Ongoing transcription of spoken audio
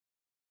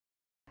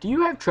Do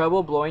you have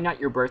trouble blowing out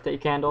your birthday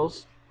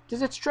candles?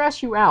 Does it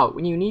stress you out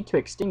when you need to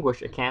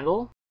extinguish a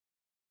candle?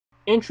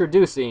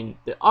 Introducing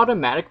the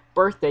automatic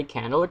birthday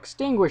candle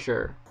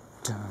extinguisher.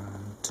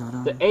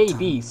 The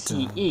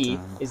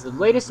ABCE is the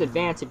latest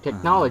advance in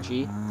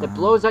technology that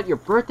blows out your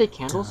birthday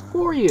candles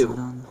for you.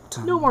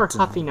 No more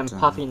huffing and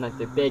puffing like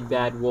the big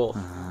bad wolf.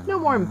 No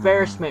more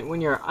embarrassment when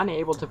you're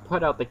unable to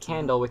put out the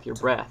candle with your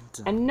breath.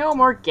 And no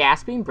more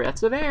gasping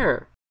breaths of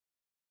air.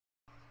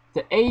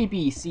 The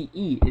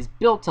ABCE is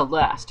built to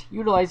last,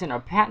 utilizing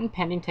our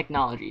patent-pending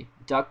technology,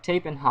 duct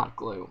tape and hot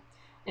glue.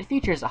 It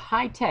features a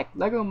high-tech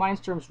LEGO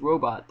Mindstorms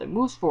robot that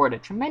moves forward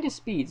at tremendous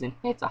speeds and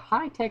hits a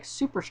high-tech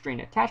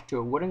superstring attached to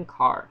a wooden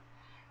car.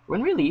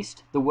 When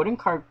released, the wooden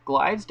car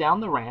glides down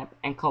the ramp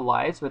and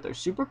collides with our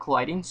super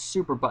colliding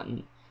super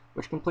button,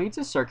 which completes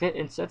a circuit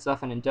and sets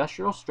off an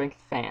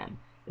industrial-strength fan.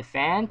 The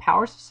fan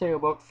powers the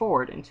sailboat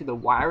forward into the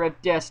Wire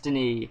of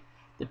Destiny.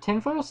 The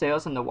tinfoil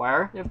sails and the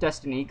Wire of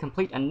Destiny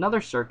complete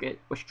another circuit,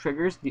 which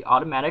triggers the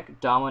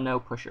automatic domino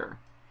pusher.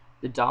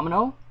 The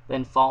domino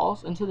then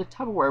falls into the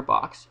Tupperware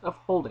box of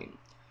holding,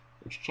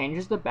 which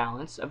changes the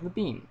balance of the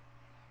beam.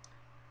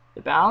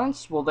 The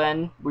balance will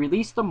then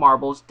release the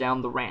marbles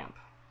down the ramp.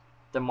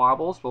 The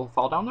marbles will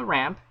fall down the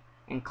ramp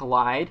and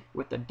collide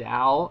with the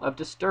dowel of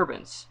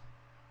disturbance,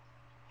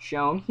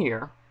 shown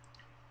here,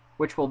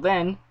 which will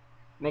then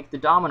make the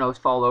dominoes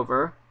fall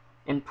over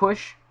and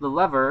push the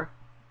lever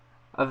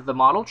of the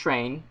model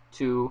train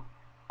to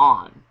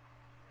on.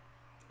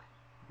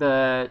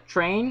 The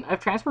train of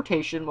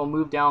transportation will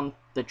move down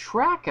the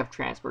track of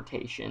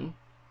transportation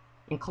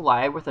and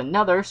collide with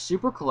another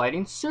super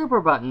colliding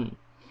super button,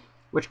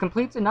 which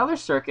completes another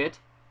circuit,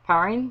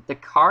 powering the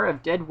car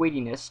of dead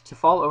weightiness to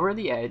fall over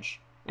the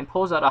edge and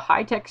pulls out a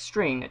high-tech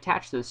string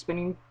attached to the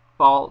spinning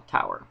ball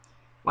tower.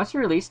 Once you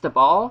release, the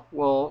ball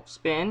will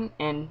spin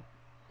and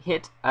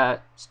hit a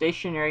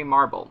stationary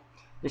marble.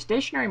 The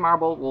stationary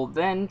marble will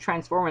then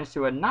transform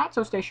into a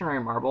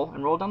not-so-stationary marble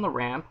and roll down the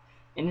ramp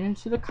and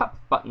into the cup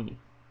button.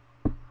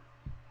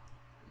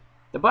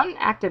 The button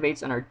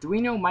activates an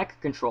Arduino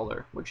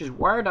microcontroller, which is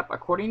wired up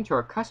according to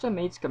our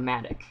custom-made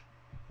schematic.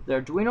 The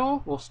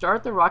Arduino will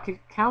start the rocket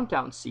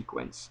countdown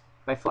sequence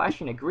by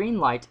flashing a green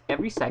light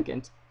every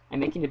second and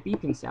making a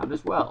beeping sound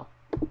as well.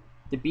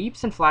 The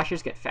beeps and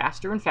flashes get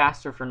faster and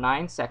faster for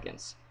 9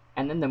 seconds,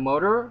 and then the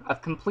motor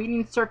of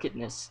completing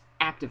circuitness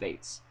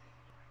activates.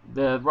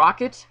 The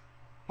rocket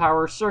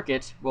power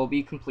circuit will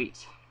be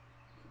complete.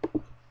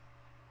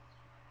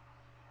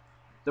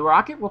 The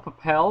rocket will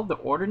propel the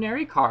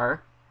ordinary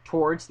car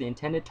towards the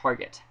intended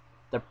target,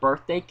 the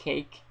birthday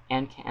cake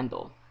and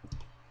candle.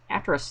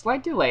 After a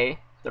slight delay,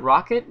 the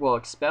rocket will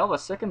expel a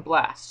second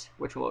blast,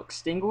 which will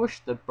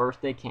extinguish the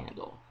birthday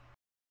candle.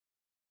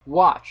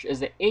 Watch as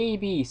the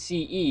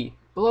ABCE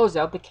blows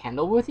out the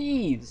candle with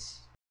ease.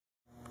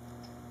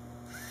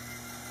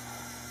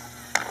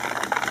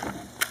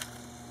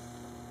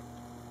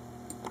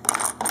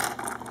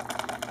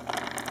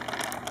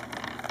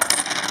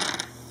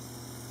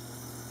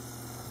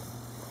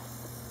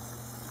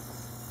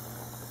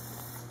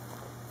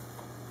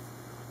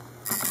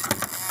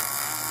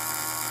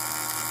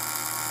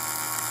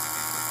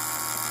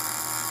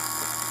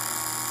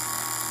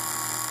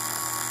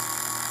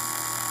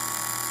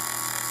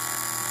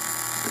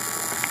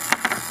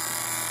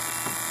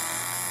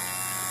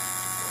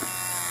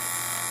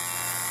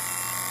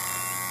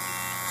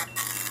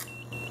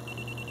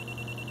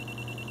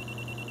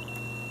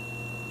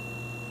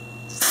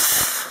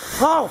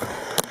 Oh,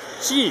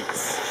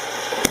 jeez.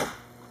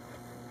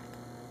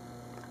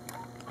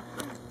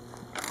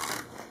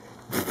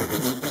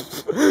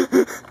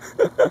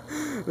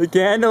 The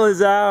candle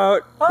is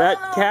out. That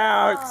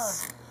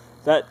counts.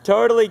 That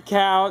totally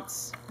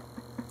counts.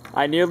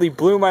 I nearly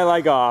blew my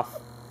leg off.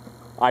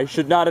 I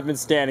should not have been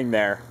standing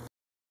there.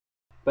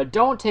 But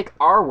don't take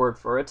our word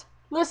for it.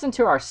 Listen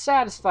to our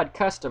satisfied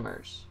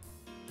customers.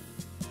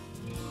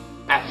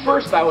 At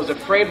first, I was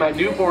afraid my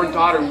newborn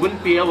daughter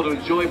wouldn't be able to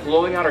enjoy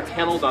blowing out her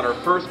candles on her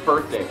first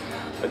birthday.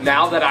 But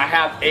now that I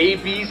have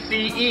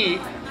ABCE,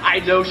 I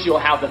know she'll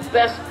have the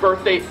best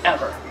birthday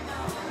ever.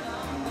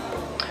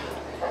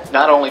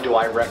 Not only do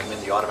I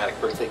recommend the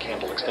automatic birthday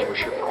candle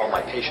extinguisher for all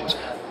my patients,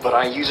 but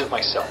I use it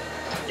myself.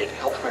 It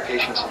helps my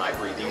patients and I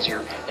breathe easier,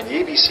 and the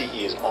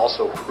ABCE is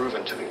also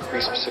proven to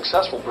increase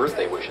successful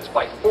birthday wishes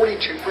by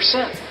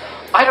 42%.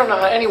 I don't know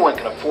how anyone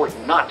can afford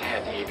not to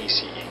have the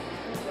ABCE.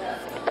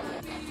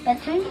 But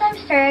since I've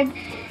started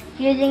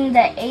using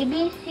the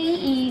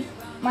ABCE,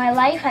 my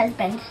life has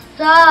been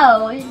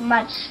so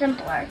much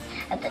simpler.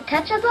 At the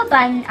touch of a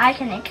button, I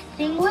can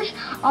extinguish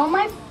all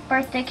my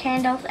birthday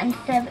candles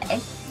instead of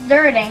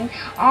exerting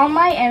all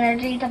my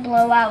energy to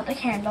blow out the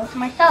candles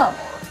myself.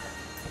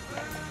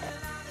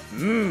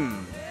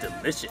 Mmm,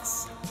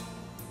 delicious.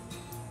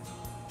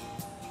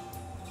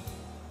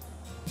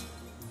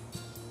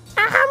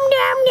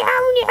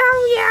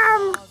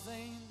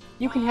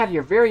 You can have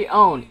your very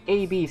own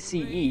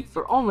ABCE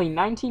for only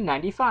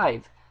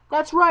 $19.95.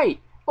 That's right,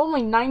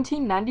 only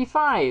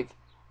 $19.95.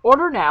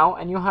 Order now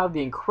and you'll have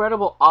the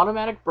incredible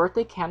automatic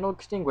birthday candle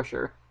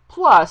extinguisher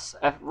plus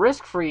a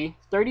risk-free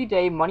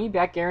 30-day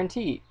money-back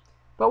guarantee.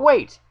 But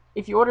wait,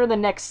 if you order in the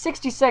next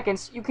 60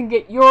 seconds, you can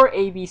get your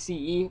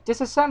ABCE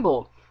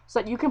disassembled so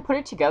that you can put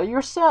it together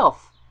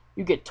yourself.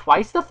 You get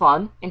twice the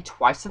fun and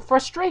twice the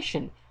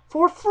frustration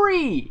for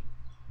free!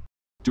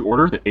 To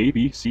order the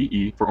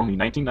ABCE for only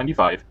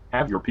 $19.95,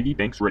 have your piggy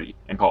banks ready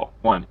and call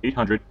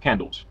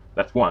 1-800-CANDLES.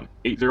 That's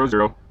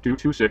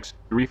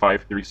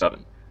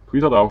 1-800-226-3537.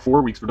 Please allow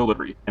 4 weeks for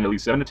delivery and at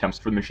least 7 attempts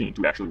for the machine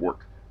to actually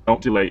work.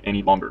 Don't delay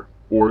any longer.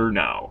 Order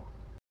now.